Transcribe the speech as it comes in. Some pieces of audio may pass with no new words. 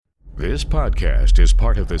This podcast is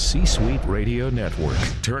part of the C-Suite Radio Network,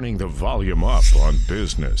 turning the volume up on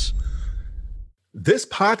business. This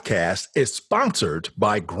podcast is sponsored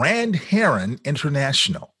by Grand Heron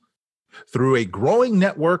International. Through a growing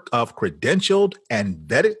network of credentialed and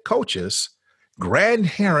vetted coaches, Grand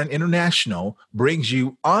Heron International brings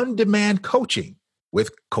you on-demand coaching with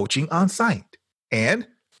Coaching on Site and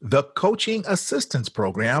the Coaching Assistance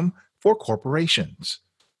Program for corporations.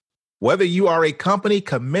 Whether you are a company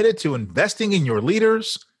committed to investing in your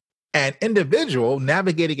leaders, an individual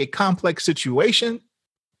navigating a complex situation,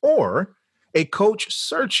 or a coach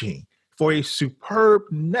searching for a superb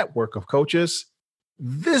network of coaches,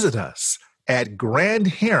 visit us at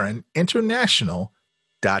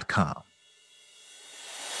grandheroninternational.com.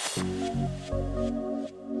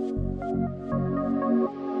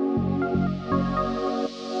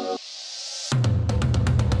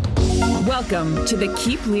 Welcome to the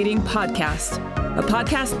Keep Leading Podcast, a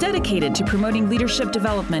podcast dedicated to promoting leadership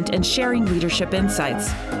development and sharing leadership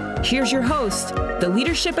insights. Here's your host, the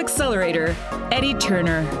Leadership Accelerator, Eddie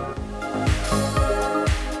Turner.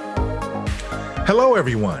 Hello,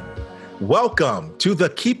 everyone. Welcome to the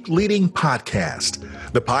Keep Leading Podcast,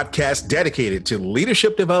 the podcast dedicated to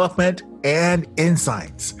leadership development and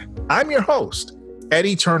insights. I'm your host,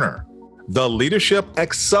 Eddie Turner, the Leadership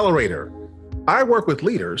Accelerator. I work with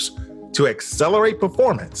leaders to accelerate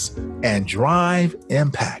performance and drive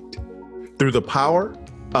impact through the power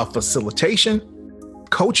of facilitation,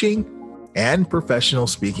 coaching, and professional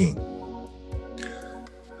speaking.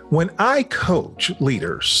 When I coach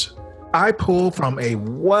leaders, I pull from a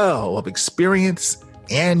well of experience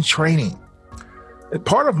and training.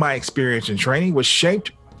 Part of my experience and training was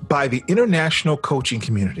shaped by the international coaching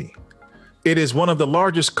community. It is one of the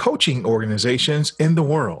largest coaching organizations in the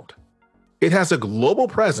world. It has a global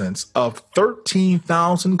presence of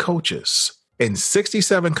 13,000 coaches in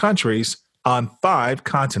 67 countries on 5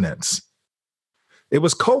 continents. It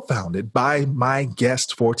was co-founded by my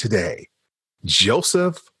guest for today,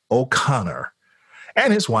 Joseph O'Connor,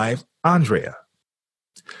 and his wife, Andrea.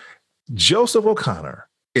 Joseph O'Connor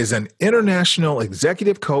is an international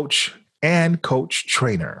executive coach and coach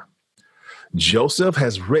trainer. Joseph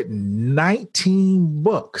has written 19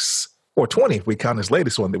 books, or 20 if we count his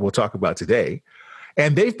latest one that we'll talk about today,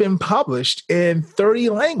 and they've been published in 30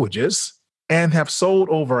 languages and have sold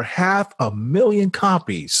over 500,000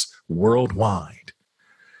 copies worldwide.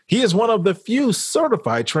 He is one of the few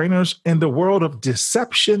certified trainers in the world of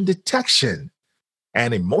deception detection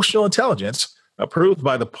and emotional intelligence approved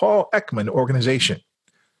by the Paul Ekman organization.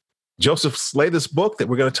 Joseph's latest book that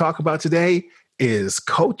we're going to talk about today is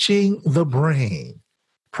Coaching the Brain: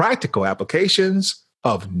 Practical Applications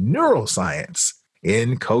of Neuroscience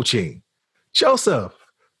in Coaching. Joseph,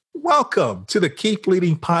 welcome to the Keep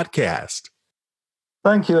Leading Podcast.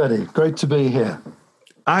 Thank you, Eddie. Great to be here.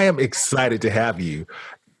 I am excited to have you.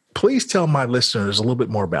 Please tell my listeners a little bit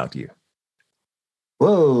more about you.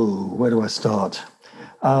 Whoa, where do I start?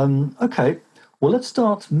 Okay, well, let's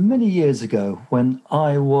start many years ago when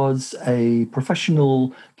I was a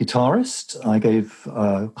professional guitarist. I gave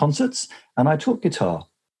concerts and I taught guitar.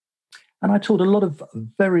 And I taught a lot of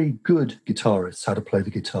very good guitarists how to play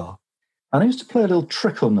the guitar. And I used to play a little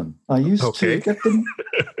trick on them. I used to get them.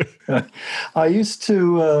 I used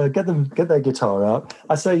to get their guitar out.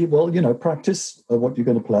 I say, well, practice what you're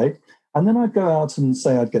going to play. And then I'd go out and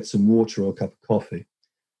say I'd get some water or a cup of coffee.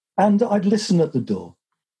 And I'd listen at the door.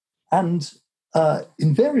 And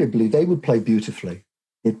invariably, they would play beautifully.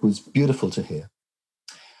 It was beautiful to hear.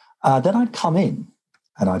 Then I'd come in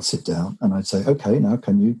and I'd sit down and I'd say, okay, now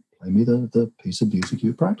can you play me the piece of music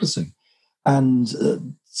you were practicing? And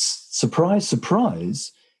surprise,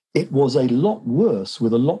 surprise, it was a lot worse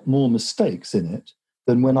with a lot more mistakes in it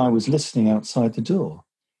than when I was listening outside the door.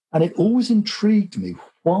 And it always intrigued me.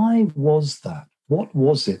 Why was that? What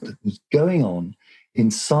was it that was going on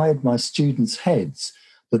inside my students' heads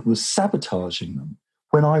that was sabotaging them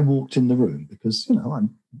when I walked in the room? Because, I'm a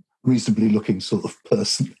reasonably looking sort of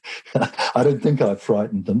person. I don't think I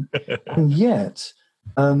frightened them. And yet,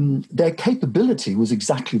 their capability was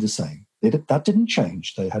exactly the same. That didn't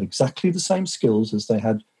change. They had exactly the same skills as they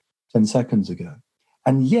had 10 seconds ago.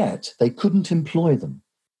 And yet, they couldn't employ them.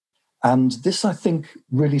 And this, I think,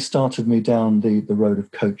 really started me down the road of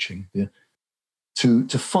coaching, to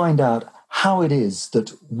find out how it is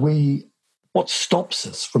that what stops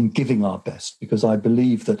us from giving our best, because I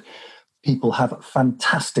believe that people have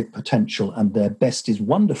fantastic potential and their best is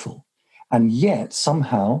wonderful. And yet,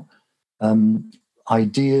 somehow,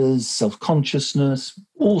 ideas, self-consciousness,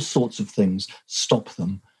 all sorts of things stop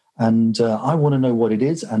them. And I want to know what it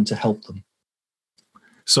is and to help them.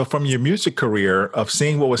 So from your music career of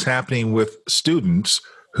seeing what was happening with students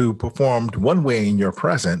who performed one way in your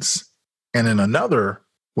presence and in another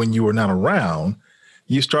when you were not around,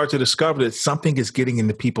 you start to discover that something is getting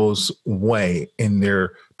into people's way in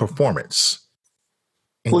their performance.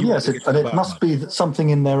 And well, yes, it must be something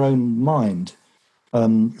in their own mind,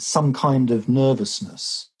 some kind of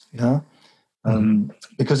nervousness,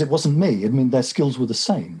 because it wasn't me. I mean, their skills were the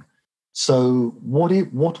same. So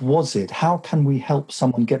what was it? How can we help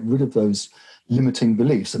someone get rid of those limiting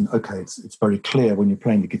beliefs? And okay, it's very clear when you're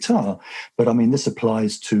playing the guitar, but I mean, this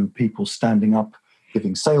applies to people standing up,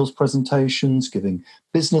 giving sales presentations, giving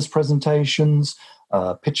business presentations,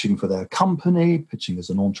 pitching for their company, pitching as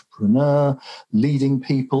an entrepreneur, leading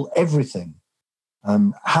people, everything.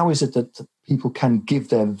 How is it that people can give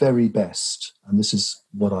their very best? And this is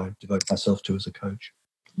what I devote myself to as a coach.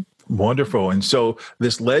 Wonderful. And so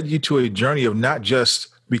this led you to a journey of not just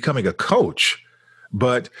becoming a coach,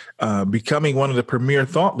 but becoming one of the premier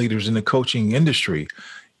thought leaders in the coaching industry.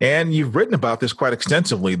 And you've written about this quite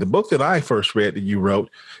extensively. The book that I first read that you wrote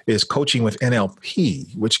is Coaching with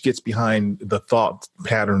NLP, which gets behind the thought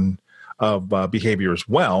pattern of behavior as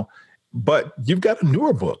well. But you've got a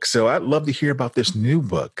newer book. So I'd love to hear about this new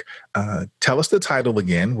book. Tell us the title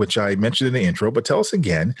again, which I mentioned in the intro, but tell us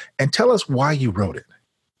again and tell us why you wrote it.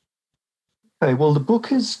 Okay, well, the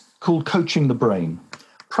book is called Coaching the Brain,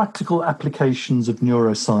 Practical Applications of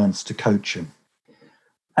Neuroscience to Coaching.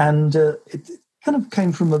 And it kind of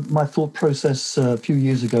came from my thought process a few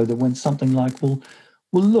years ago that went something like, well,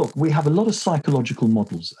 look, we have a lot of psychological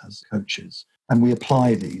models as coaches, and we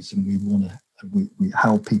apply these, and we want to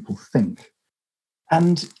how people think.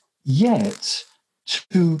 And yet,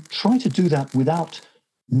 to try to do that without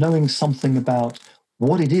knowing something about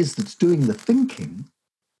what it is that's doing the thinking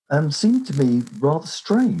seemed to me rather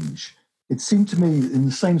strange. It seemed to me in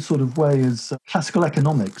the same sort of way as classical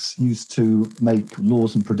economics used to make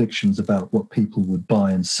laws and predictions about what people would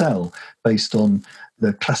buy and sell based on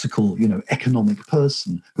the classical, economic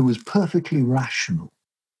person who was perfectly rational.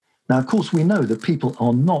 Now, of course, we know that people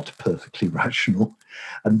are not perfectly rational,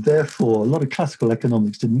 and therefore a lot of classical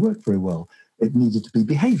economics didn't work very well. It needed to be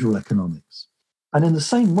behavioral economics. And in the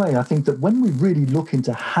same way, I think that when we really look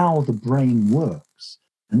into how the brain works,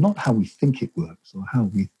 and not how we think it works or how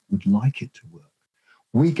we would like it to work,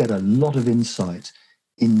 we get a lot of insight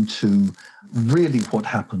into really what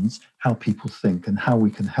happens, how people think, and how we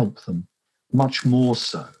can help them much more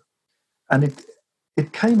so. And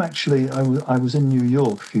it came actually, I was in New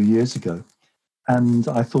York a few years ago, and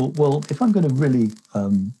I thought, well, if I'm going to really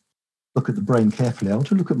look at the brain carefully, I want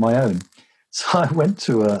to look at my own. So I went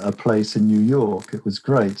to a place in New York. It was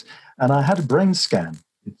great. And I had a brain scan.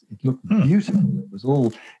 It looked beautiful. It was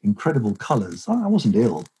all incredible colors. I wasn't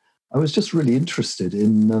ill. I was just really interested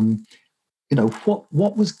in,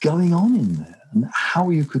 what was going on in there and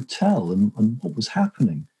how you could tell and what was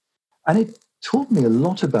happening. And it taught me a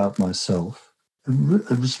lot about myself.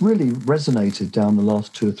 It was really resonated down the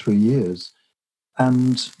last 2 or 3 years.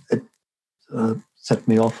 And it set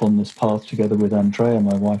me off on this path together with Andrea,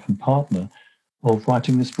 my wife and partner, of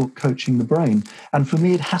writing this book, Coaching the Brain. And for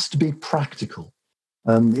me, it has to be practical.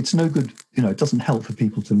 It's no good, it doesn't help for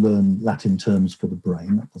people to learn Latin terms for the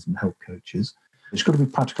brain. That doesn't help coaches. It's got to be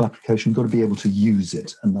practical application. You've got to be able to use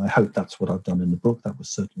it. And I hope that's what I've done in the book. That was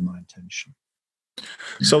certainly my intention.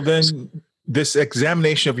 So then this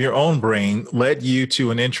examination of your own brain led you to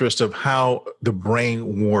an interest of how the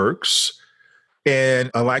brain works. And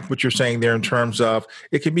I like what you're saying there in terms of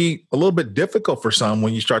it can be a little bit difficult for some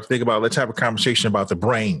when you start to think about, let's have a conversation about the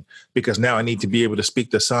brain, because now I need to be able to speak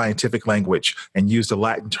the scientific language and use the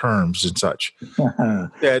Latin terms and such.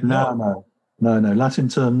 No. Latin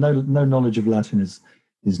term, no knowledge of Latin is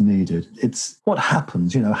needed. It's what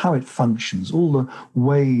happens, how it functions, all the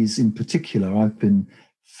ways in particular. I've been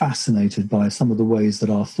fascinated by some of the ways that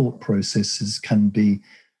our thought processes can be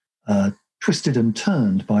twisted and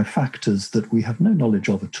turned by factors that we have no knowledge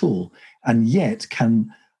of at all, and yet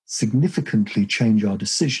can significantly change our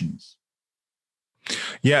decisions.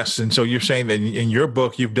 Yes. And so you're saying that in your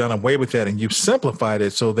book, you've done away with that and you've simplified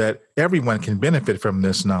it so that everyone can benefit from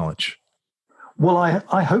this knowledge. Well,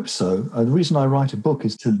 I hope so. The reason I write a book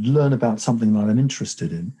is to learn about something that I'm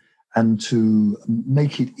interested in and to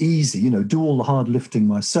make it easy, do all the hard lifting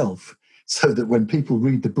myself, so that when people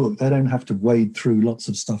read the book, they don't have to wade through lots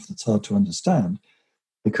of stuff that's hard to understand,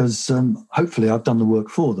 because hopefully I've done the work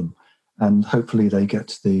for them, and hopefully they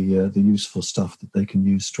get the useful stuff that they can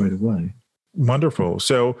use straight away. Wonderful.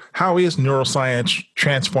 So how is neuroscience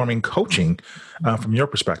transforming coaching from your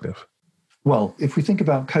perspective? Well, if we think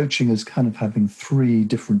about coaching as kind of having 3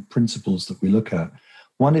 different principles that we look at,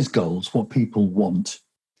 one is goals, what people want,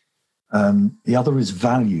 The other is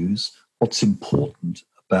values, what's important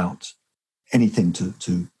about anything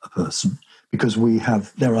to a person, because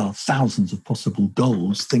there are thousands of possible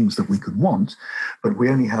goals, things that we could want, but we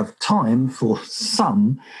only have time for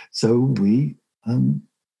some, so we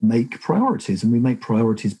make priorities, and we make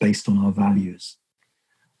priorities based on our values.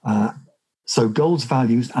 So goals,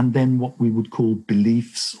 values, and then what we would call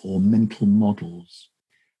beliefs or mental models.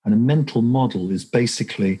 And a mental model is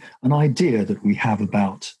basically an idea that we have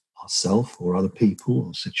about ourselves or other people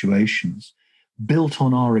or situations built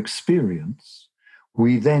on our experience.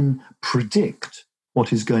 We then predict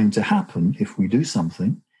what is going to happen if we do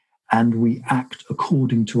something, and we act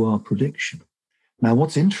according to our prediction. Now,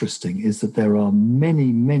 what's interesting is that there are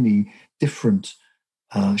many, many different,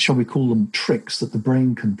 shall we call them tricks, that the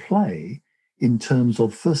brain can play in terms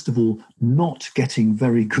of, first of all, not getting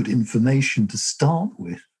very good information to start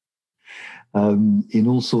with, in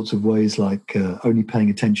all sorts of ways, like only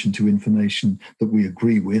paying attention to information that we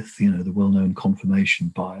agree with, the well-known confirmation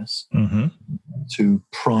bias, to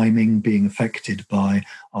priming, being affected by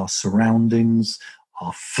our surroundings,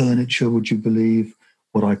 our furniture, would you believe,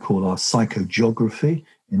 what I call our psychogeography,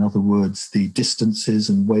 in other words, the distances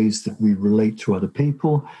and ways that we relate to other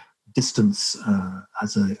people, distance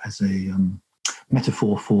as a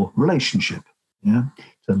metaphor for relationship, in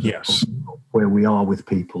terms of where we are with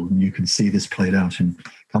people. And you can see this played out in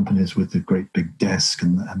companies with the great big desk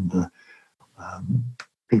and the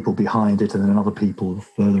people behind it, and then other people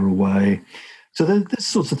further away. So there's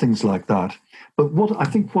sorts of things like that. But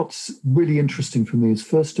what's really interesting for me is,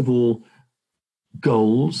 first of all,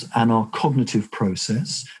 goals and our cognitive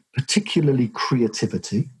process, particularly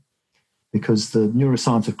creativity, because the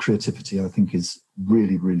neuroscience of creativity, I think, is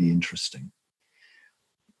really, really interesting.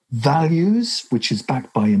 Values, which is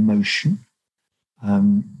backed by emotion,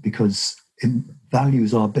 because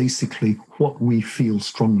values are basically what we feel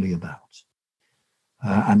strongly about.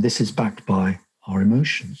 And this is backed by our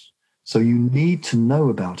emotions. So you need to know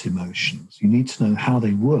about emotions. You need to know how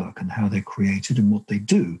they work and how they're created and what they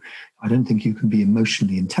do. I don't think you can be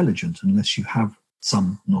emotionally intelligent unless you have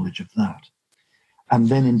some knowledge of that. And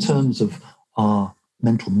then in terms of our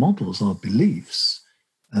mental models, our beliefs,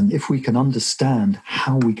 and if we can understand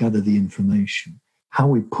how we gather the information, how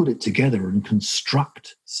we put it together and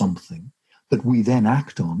construct something that we then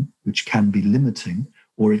act on, which can be limiting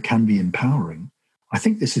or it can be empowering, I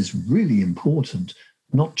think this is really important,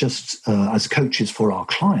 not just as coaches for our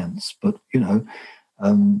clients, but,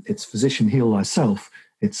 it's physician, heal thyself.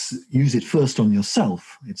 It's use it first on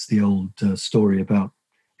yourself. It's the old story about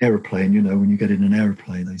aeroplane. When you get in an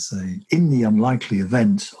aeroplane, they say, in the unlikely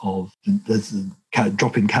event of there's a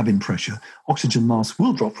drop in cabin pressure, oxygen mask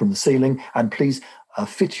will drop from the ceiling, and please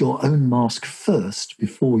fit your own mask first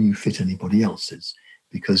before you fit anybody else's,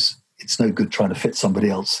 because it's no good trying to fit somebody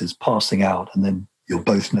else's, passing out, and then you're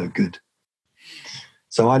both no good.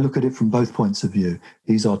 So I look at it from both points of view.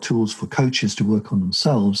 These are tools for coaches to work on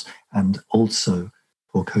themselves, and also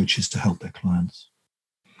for coaches to help their clients.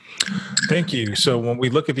 Thank you. So when we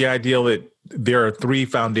look at the idea that there are three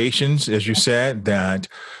foundations, as you said, that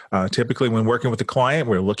typically when working with a client,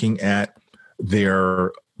 we're looking at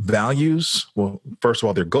their values. Well, first of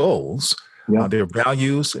all, their goals, their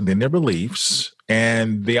values, and then their beliefs.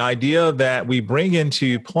 And the idea that we bring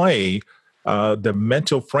into play the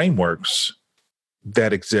mental frameworks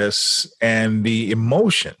that exists and the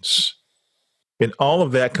emotions, and all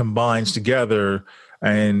of that combines together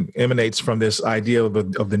and emanates from this idea of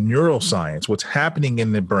the neuroscience, what's happening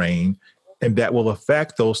in the brain, and that will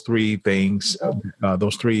affect those three things,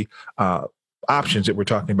 those three options that we're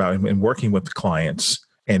talking about in working with clients.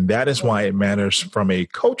 And that is why it matters from a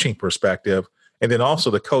coaching perspective. And then also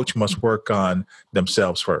the coach must work on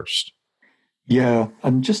themselves first. Yeah.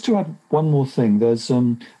 And just to add one more thing, there's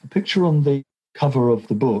a picture on the cover of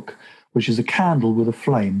the book, which is a candle with a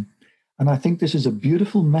flame. And I think this is a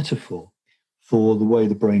beautiful metaphor for the way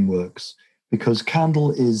the brain works, because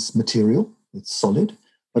candle is material, it's solid,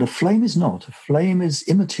 but a flame is not. A flame is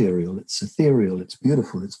immaterial, it's ethereal, it's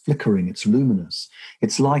beautiful, it's flickering, it's luminous.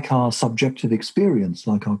 It's like our subjective experience,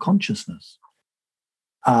 like our consciousness.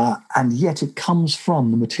 And yet it comes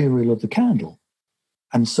from the material of the candle.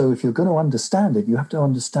 And so if you're going to understand it, you have to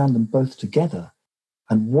understand them both together.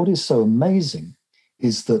 And what is so amazing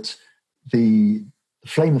is that the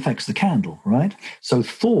flame affects the candle, right? So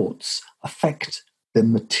thoughts affect the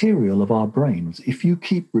material of our brains. If you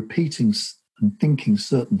keep repeating and thinking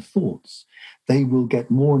certain thoughts, they will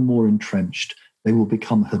get more and more entrenched. They will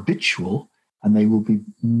become habitual, and they will be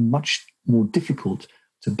much more difficult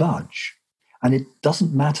to budge. And it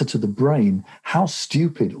doesn't matter to the brain how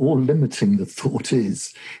stupid or limiting the thought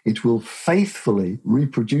is. It will faithfully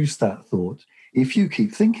reproduce that thought if you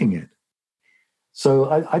keep thinking it.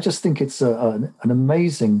 So I just think it's an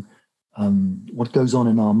amazing what goes on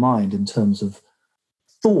in our mind in terms of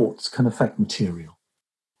thoughts can affect material.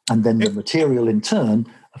 And then the material in turn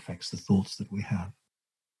affects the thoughts that we have.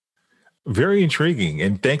 Very intriguing.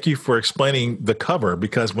 And thank you for explaining the cover,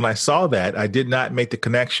 because when I saw that, I did not make the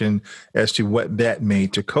connection as to what that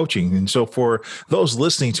made to coaching. And so for those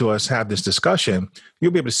listening to us have this discussion,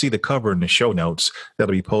 you'll be able to see the cover in the show notes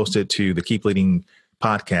that'll be posted to the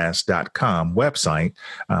KeepLeadingPodcast.com website,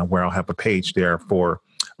 where I'll have a page there for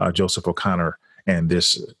Joseph O'Connor and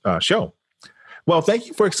this show. Well, thank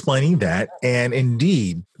you for explaining that. And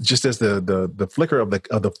indeed, just as the flicker of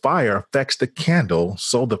the fire affects the candle,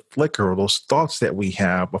 so the flicker of those thoughts that we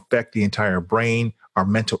have affect the entire brain, our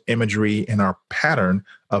mental imagery, and our pattern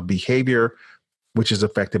of behavior, which is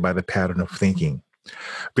affected by the pattern of thinking.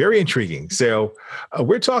 Very intriguing. So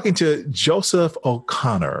we're talking to Joseph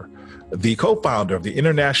O'Connor, the co-founder of the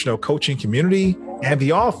International Coaching Community and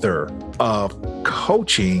the author of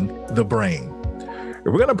Coaching the Brain.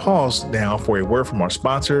 We're going to pause now for a word from our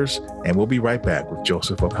sponsors, and we'll be right back with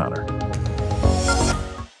Joseph O'Connor.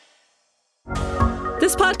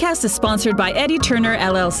 This podcast is sponsored by Eddie Turner,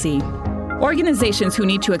 LLC. Organizations who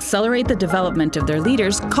need to accelerate the development of their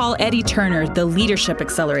leaders call Eddie Turner the Leadership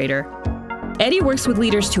Accelerator. Eddie works with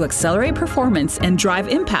leaders to accelerate performance and drive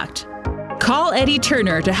impact. Call Eddie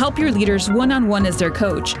Turner to help your leaders one-on-one as their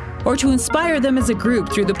coach, or to inspire them as a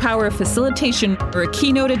group through the power of facilitation or a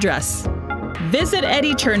keynote address. Visit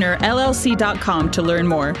EddieTurnerLLC.com to learn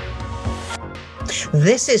more.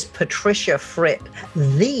 This is Patricia Fripp,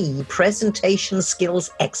 the presentation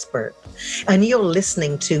skills expert, and you're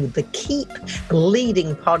listening to the Keep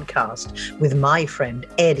Leading podcast with my friend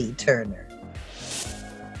Eddie Turner.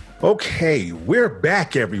 Okay, we're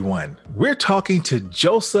back, everyone. We're talking to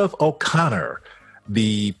Joseph O'Connor,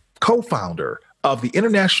 the co-founder of the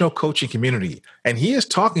International Coaching Community, and he is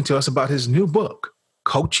talking to us about his new book,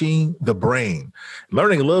 Coaching the Brain,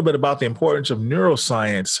 learning a little bit about the importance of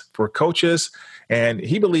neuroscience for coaches. And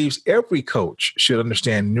he believes every coach should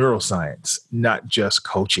understand neuroscience, not just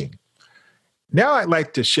coaching. Now I'd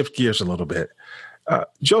like to shift gears a little bit.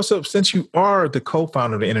 Joseph, since you are the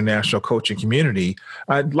co-founder of the International Coaching Community,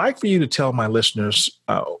 I'd like for you to tell my listeners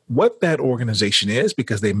what that organization is,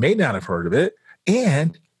 because they may not have heard of it,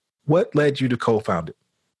 and what led you to co-found it.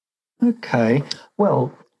 Okay.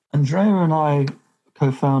 Well, Andrea and I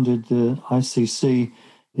co-founded the ICC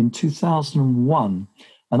in 2001,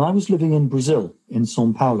 and I was living in Brazil, in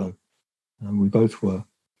São Paulo. We both were.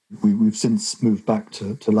 We've since moved back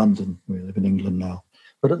to London. We live in England now.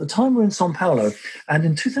 But at the time, we were in São Paulo, and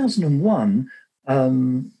in 2001,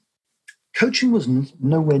 coaching was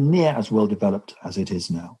nowhere near as well developed as it is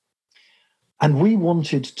now. And we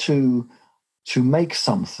wanted to make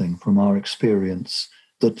something from our experience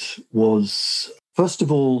that was, first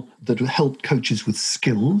of all, that helped coaches with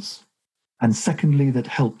skills, and secondly, that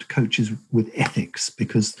helped coaches with ethics,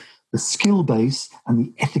 because the skill base and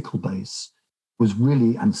the ethical base was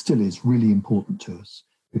really, and still is, really important to us.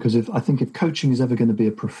 Because if coaching is ever going to be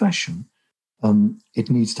a profession, it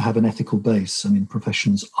needs to have an ethical base. I mean,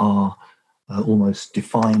 professions are almost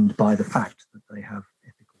defined by the fact that they have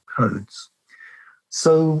ethical codes.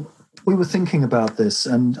 So we were thinking about this,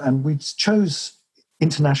 and we chose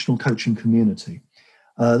International Coaching Community.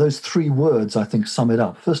 Those three words, I think, sum it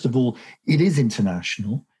up. First of all, it is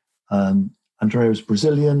international. Andrea is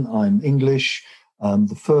Brazilian, I'm English.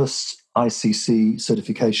 The first ICC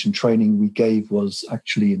certification training we gave was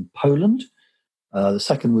actually in Poland. The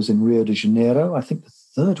second was in Rio de Janeiro. I think the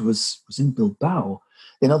third was in Bilbao.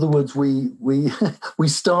 In other words, we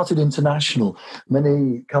started international.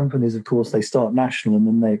 Many companies, of course, they start national and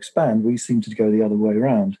then they expand. We seem to go the other way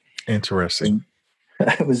around. Interesting.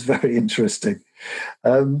 It was very interesting.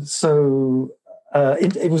 It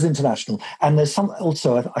was international. And there's some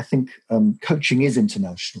also, I think, coaching is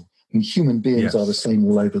international. I mean, human beings are the same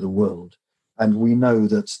all over the world. And we know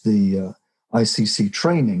that the ICC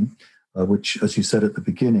training, which, as you said at the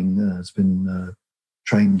beginning, has been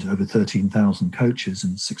trained over 13,000 coaches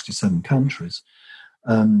in 67 countries.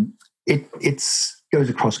 It goes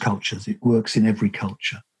across cultures. It works in every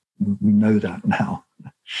culture. We know that now.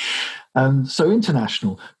 So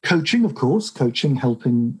international. Coaching, of course,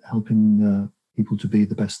 helping people to be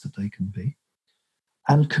the best that they can be.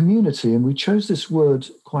 And community, and we chose this word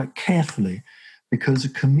quite carefully because a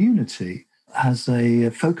community has a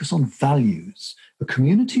focus on values. A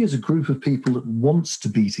community is a group of people that wants to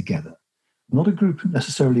be together. not a group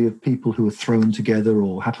necessarily of people who are thrown together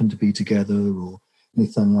or happen to be together or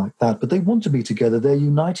anything like that, but they want to be together. They're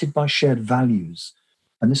united by shared values.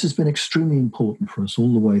 And this has been extremely important for us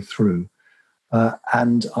all the way through.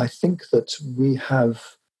 And I think that we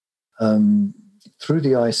have, through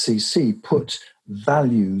the ICC, put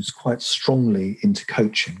values quite strongly into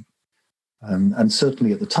coaching. And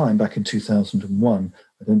certainly at the time, back in 2001,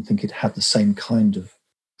 I don't think it had the same kind of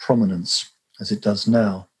prominence as it does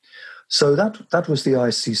now. So that was the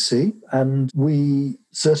ICC, and we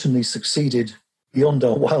certainly succeeded beyond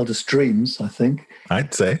our wildest dreams, I think.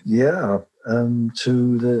 I'd say. Yeah,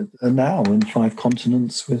 to the now in 5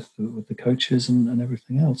 continents with the coaches and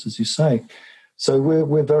everything else, as you say. So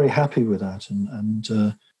we're very happy with that, and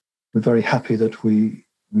we're very happy that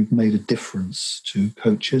we've made a difference to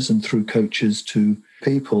coaches and through coaches to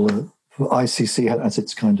people. ICC has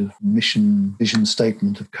its kind of mission, vision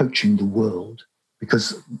statement of coaching the world,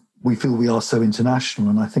 because we feel we are so international.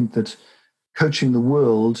 And I think that coaching the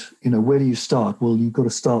world, where do you start? Well, you've got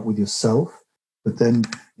to start with yourself, but then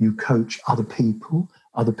you coach other people.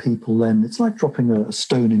 Other people then, it's like dropping a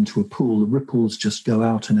stone into a pool. The ripples just go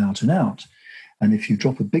out and out and out. And if you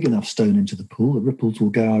drop a big enough stone into the pool, the ripples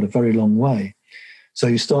will go out a very long way. So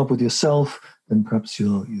you start with yourself, then perhaps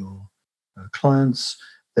your clients.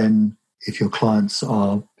 Then if your clients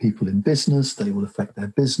are people in business, they will affect their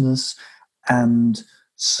business. And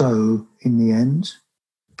so in the end,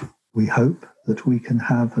 we hope that we can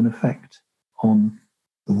have an effect on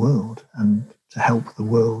the world and to help the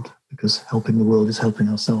world, because helping the world is helping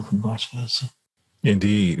ourselves and vice versa.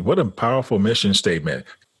 Indeed. What a powerful mission statement.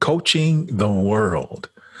 Coaching the world.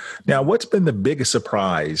 Now, what's been the biggest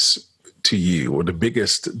surprise to you or the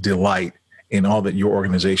biggest delight in all that your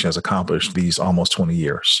organization has accomplished these almost 20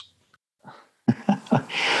 years?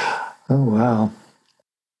 Oh, wow.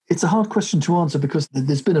 It's a hard question to answer because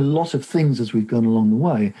there's been a lot of things as we've gone along the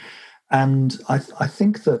way. And I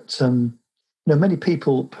think that, many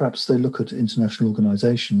people, perhaps they look at international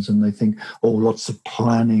organizations and they think, lots of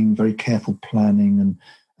planning, very careful planning and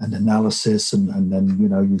analysis. And then,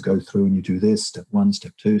 you go through and you do this, step 1,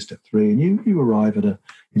 step 2, step 3, and you arrive at an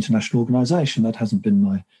international organization. That hasn't been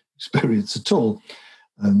my experience at all.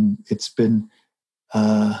 It's been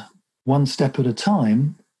one step at a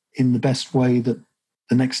time in the best way that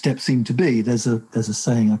the next step seemed to be. There's a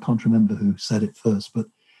saying, I can't remember who said it first, but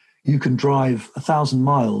you can drive 1,000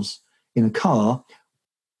 miles in a car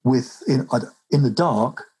in the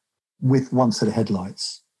dark with one set of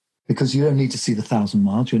headlights, because you don't need to see the 1,000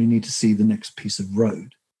 miles. You only need to see the next piece of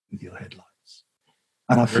road with your headlights.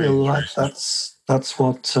 And I feel like that's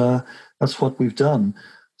what we've done.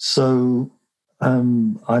 So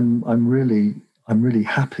I'm really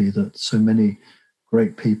happy that so many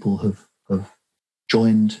great people have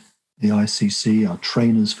joined the ICC, are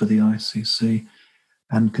trainers for the ICC,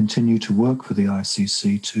 and continue to work for the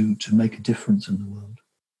ICC to make a difference in the world.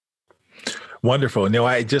 Wonderful. No,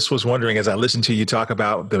 I just was wondering, as I listened to you talk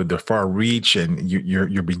about the far reach and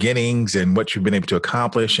your beginnings and what you've been able to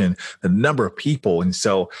accomplish and the number of people. And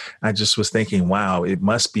so I just was thinking, wow, it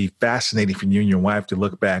must be fascinating for you and your wife to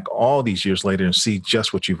look back all these years later and see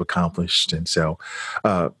just what you've accomplished. And so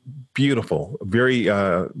beautiful, very,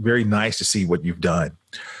 very nice to see what you've done.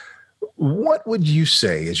 What would you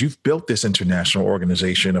say, as you've built this international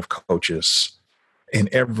organization of coaches in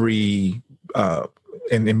every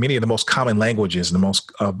in many of the most common languages and the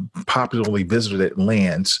most popularly visited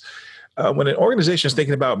lands, when an organization is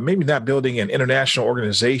thinking about maybe not building an international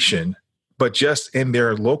organization, but just in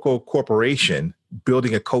their local corporation,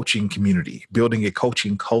 building a coaching community, building a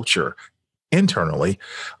coaching culture internally,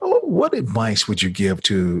 what advice would you give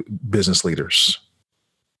to business leaders?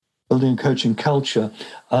 Building a coaching culture.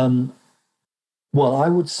 Well, I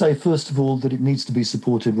would say, first of all, that it needs to be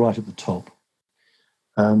supported right at the top.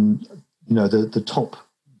 The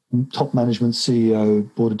top management,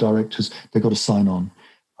 CEO, board of directors, they've got to sign on.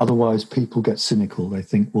 Otherwise, people get cynical. They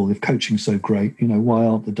think, well, if coaching's so great, why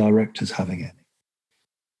aren't the directors having any?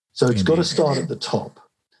 So it's got to start at the top,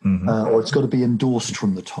 or it's got to be endorsed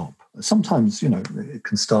from the top. Sometimes, it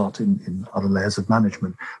can start in other layers of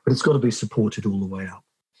management, but it's got to be supported all the way up.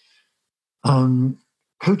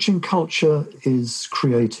 Coaching culture is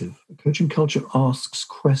creative. Coaching culture asks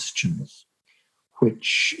questions,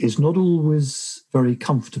 which is not always very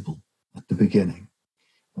comfortable at the beginning.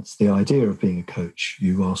 That's the idea of being a coach.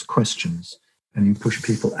 You ask questions and you push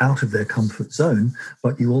people out of their comfort zone,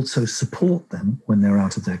 but you also support them when they're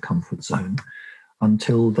out of their comfort zone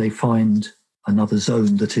until they find another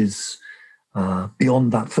zone that is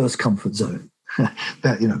beyond that first comfort zone.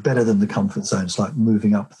 Better than the comfort zone. It's like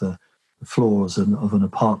moving up the floors of an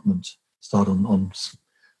apartment, start on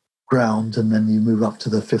ground, and then you move up to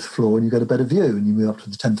the 5th floor and you get a better view, and you move up to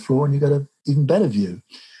the 10th floor and you get an even better view.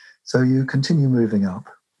 So you continue moving up.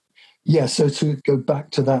 Yeah, so to go back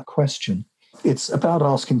to that question, it's about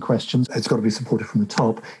asking questions. It's got to be supported from the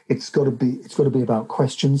top. It's got to be about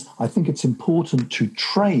questions. I think it's important to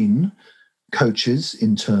train coaches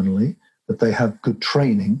internally, that they have good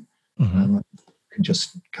training. Mm-hmm. You can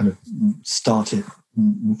just kind of start it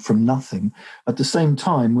from nothing. At the same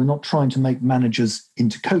time, we're not trying to make managers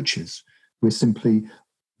into coaches. We're simply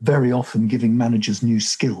very often giving managers new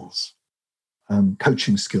skills,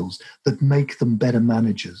 coaching skills that make them better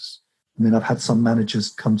managers. I mean, I've had some managers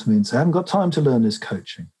come to me and say, I haven't got time to learn this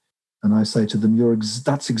coaching. And I say to them,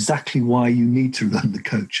 that's exactly why you need to learn the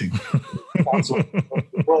coaching.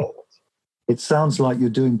 It sounds like you're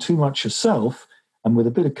doing too much yourself, and with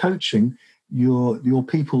a bit of coaching, your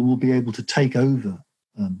people will be able to take over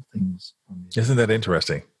things. Isn't that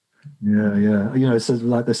interesting? Yeah. You know, so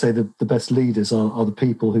like they say, the best leaders are the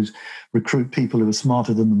people who recruit people who are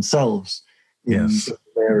smarter than themselves in different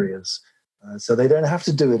areas. So they don't have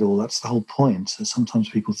to do it all. That's the whole point. So sometimes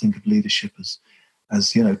people think of leadership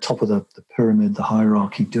as you know, top of the pyramid, the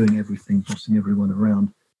hierarchy, doing everything, bossing everyone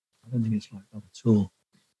around. I don't think it's like that at all.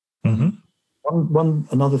 Mm-hmm.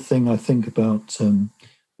 Another thing I think about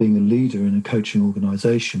being a leader in a coaching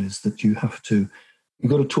organization is that you've got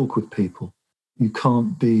to talk with people. You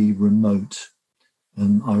can't be remote.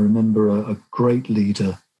 I remember a great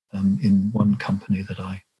leader in one company that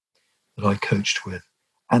I coached with,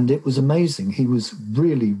 and it was amazing. He was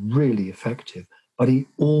really, really effective, but he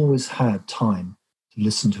always had time to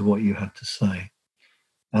listen to what you had to say.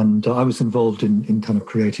 And I was involved in kind of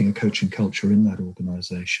creating a coaching culture in that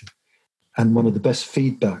organization. And one of the best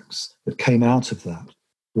feedbacks that came out of that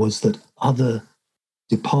was that other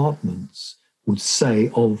departments would say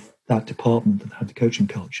of that department that had the coaching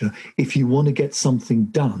culture, if you want to get something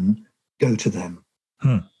done, go to them.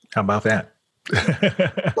 How about that?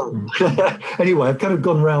 Anyway, I've kind of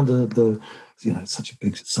gone around the it's such a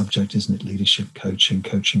big subject, isn't it? Leadership, coaching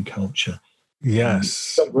culture.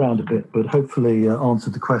 Yes. Got around a bit, but hopefully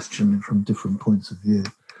answered the question from different points of view.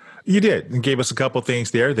 You did, and gave us a couple of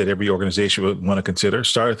things there that every organization would want to consider.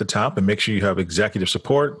 Start at the top and make sure you have executive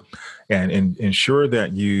support, and ensure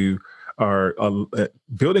that you are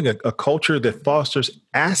building a culture that fosters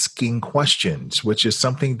asking questions, which is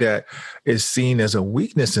something that is seen as a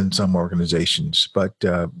weakness in some organizations. But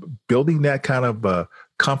building that kind of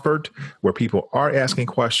comfort where people are asking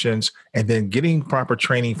questions, and then getting proper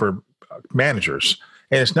training for managers.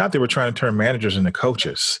 And it's not that we're trying to turn managers into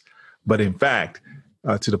coaches, but in fact,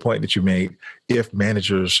 to the point that you made, if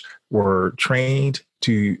managers were trained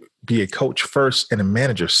to be a coach first and a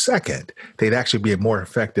manager second, they'd actually be a more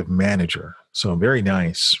effective manager. So very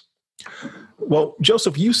nice. Well,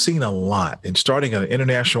 Joseph, you've seen a lot in starting an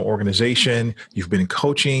international organization. You've been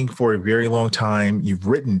coaching for a very long time. You've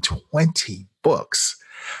written 20 books.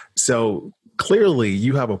 So clearly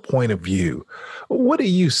you have a point of view. What do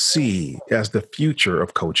you see as the future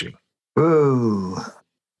of coaching? Oh,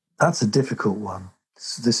 that's a difficult one.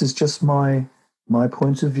 This is just my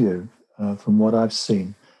point of view from what I've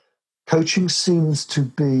seen. Coaching seems to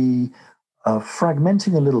be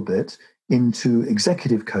fragmenting a little bit into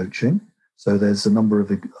executive coaching. So there's a number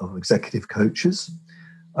of executive coaches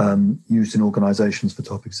used in organizations for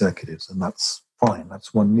top executives, and that's fine.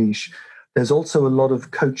 That's one niche. There's also a lot of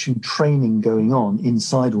coaching training going on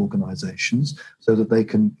inside organizations so that they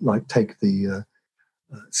can take the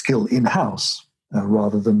skill in-house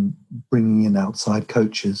rather than bringing in outside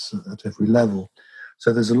coaches at every level.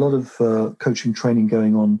 So there's a lot of coaching training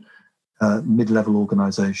going on mid-level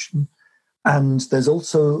organization. And there's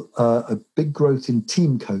also a big growth in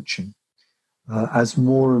team coaching. As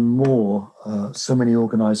more and more, so many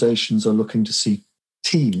organizations are looking to see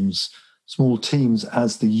teams, small teams,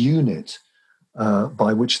 as the unit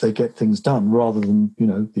by which they get things done, rather than,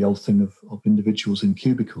 the old thing of individuals in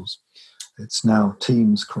cubicles. It's now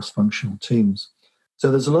teams, cross-functional teams. So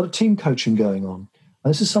there's a lot of team coaching going on.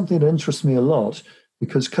 And this is something that interests me a lot,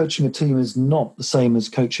 because coaching a team is not the same as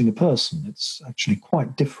coaching a person. It's actually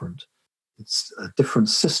quite different. It's a different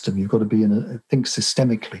system. You've got to think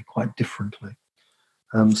systemically quite differently.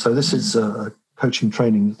 So this is a coaching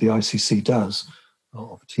training that the ICC does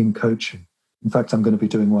of team coaching. In fact, I'm going to be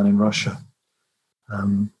doing one in Russia.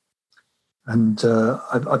 I've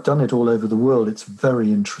done it all over the world. It's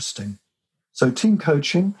very interesting. So team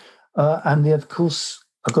coaching, and of course,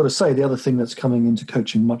 I've got to say, the other thing that's coming into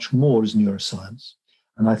coaching much more is neuroscience.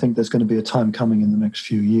 And I think there's going to be a time coming in the next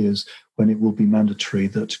few years when it will be mandatory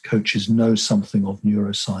that coaches know something of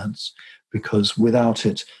neuroscience, because without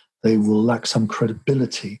it, they will lack some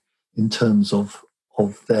credibility in terms of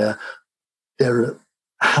of their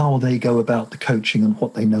how they go about the coaching and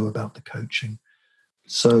what they know about the coaching.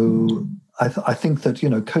 So I think that,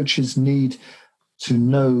 coaches need to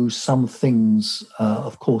know some things,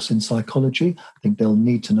 of course, in psychology. I think they'll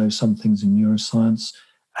need to know some things in neuroscience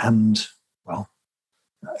and,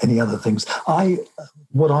 any other things.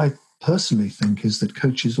 What I personally think is that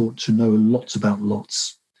coaches ought to know lots about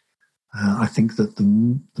lots. I think that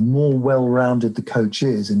the more well-rounded the coach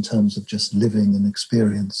is in terms of just living and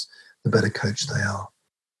experience, the better coach they are.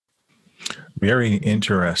 Very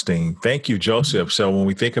interesting. Thank you, Joseph. So when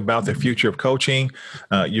we think about the future of coaching,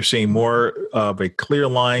 you're seeing more of a clear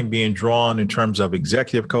line being drawn in terms of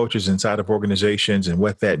executive coaches inside of organizations and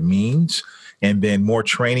what that means, and then more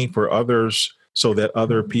training for others so that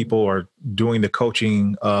other people are doing the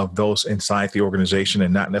coaching of those inside the organization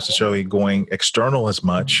and not necessarily going external as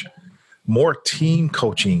much. More team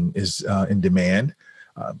coaching is in demand.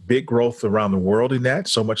 Big growth around the world in that,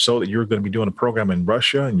 so much so that you're going to be doing a program in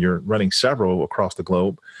Russia and you're running several across the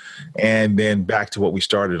globe. And then back to what we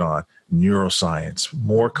started on, neuroscience.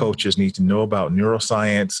 More coaches need to know about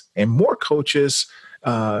neuroscience, and more coaches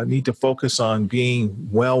need to focus on being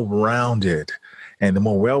well-rounded. And the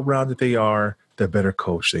more well-rounded they are, the better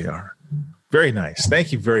coach they are. Very nice.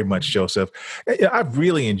 Thank you very much, Joseph. I've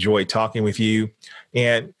really enjoyed talking with you.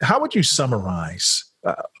 And how would you summarize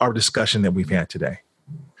our discussion that we've had today?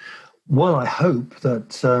 Well, I hope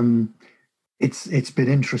that it's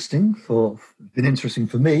been interesting for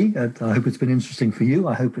me. I hope it's been interesting for you.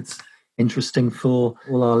 I hope it's interesting for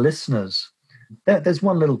all our listeners. There's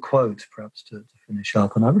one little quote, perhaps, to finish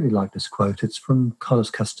up, and I really like this quote. It's from Carlos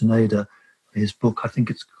Castaneda, his book. I think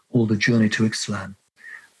it's called The Journey to Ixtlan,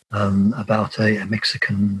 about a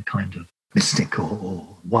Mexican kind of mystic or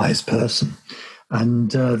wise person.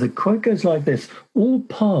 And the quote goes like this: "All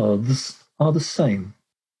paths are the same.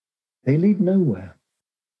 They lead nowhere.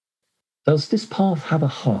 Does this path have a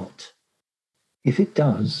heart? If it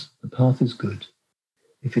does, the path is good.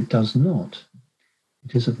 If it does not,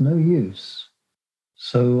 it is of no use."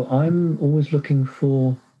 So I'm always looking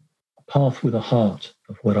for a path with a heart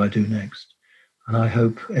of what I do next. And I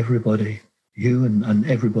hope everybody, you and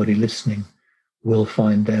everybody listening, will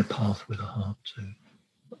find their path with a heart too.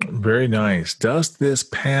 Very nice. Does this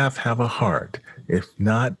path have a heart? If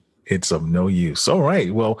not, it's of no use. All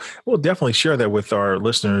right. Well, we'll definitely share that with our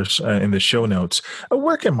listeners in the show notes.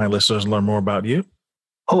 Where can my listeners learn more about you?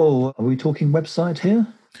 Oh, are we talking website here?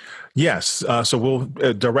 Yes. So we'll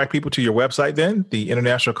direct people to your website then, the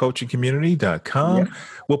internationalcoachingcommunity.com. Yeah.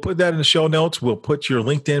 We'll put that in the show notes. We'll put your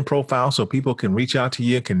LinkedIn profile so people can reach out to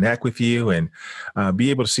you, connect with you, and be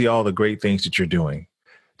able to see all the great things that you're doing.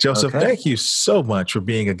 Joseph, Thank you so much for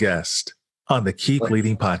being a guest on the Keep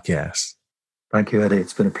Leading podcast. Thank you, Eddie.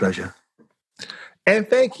 It's been a pleasure. And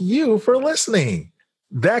thank you for listening.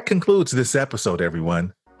 That concludes this episode,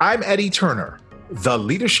 everyone. I'm Eddie Turner, the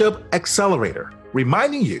Leadership Accelerator,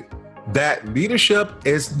 reminding you that leadership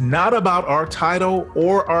is not about our title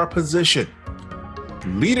or our position.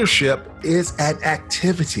 Leadership is an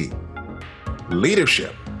activity.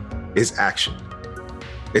 Leadership is action.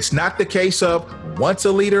 It's not the case of once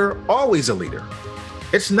a leader, always a leader.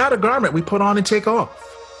 It's not a garment we put on and take off.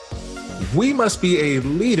 We must be a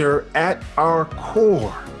leader at our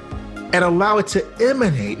core and allow it to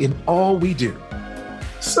emanate in all we do.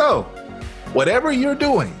 So, whatever you're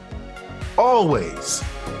doing, always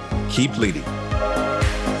keep leading.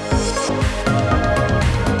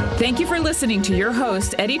 Thank you for listening to your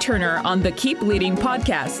host, Eddie Turner, on the Keep Leading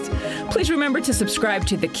podcast. Please remember to subscribe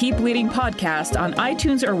to the Keep Leading podcast on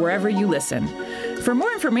iTunes or wherever you listen. For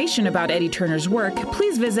more information about Eddie Turner's work,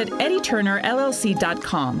 please visit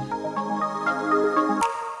eddieturnerllc.com.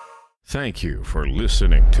 Thank you for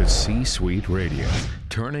listening to C-Suite Radio,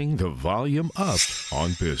 turning the volume up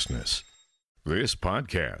on business. This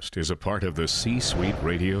podcast is a part of the C-Suite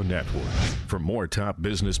Radio Network. For more top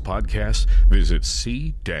business podcasts, visit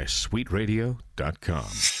c-suiteradio.com.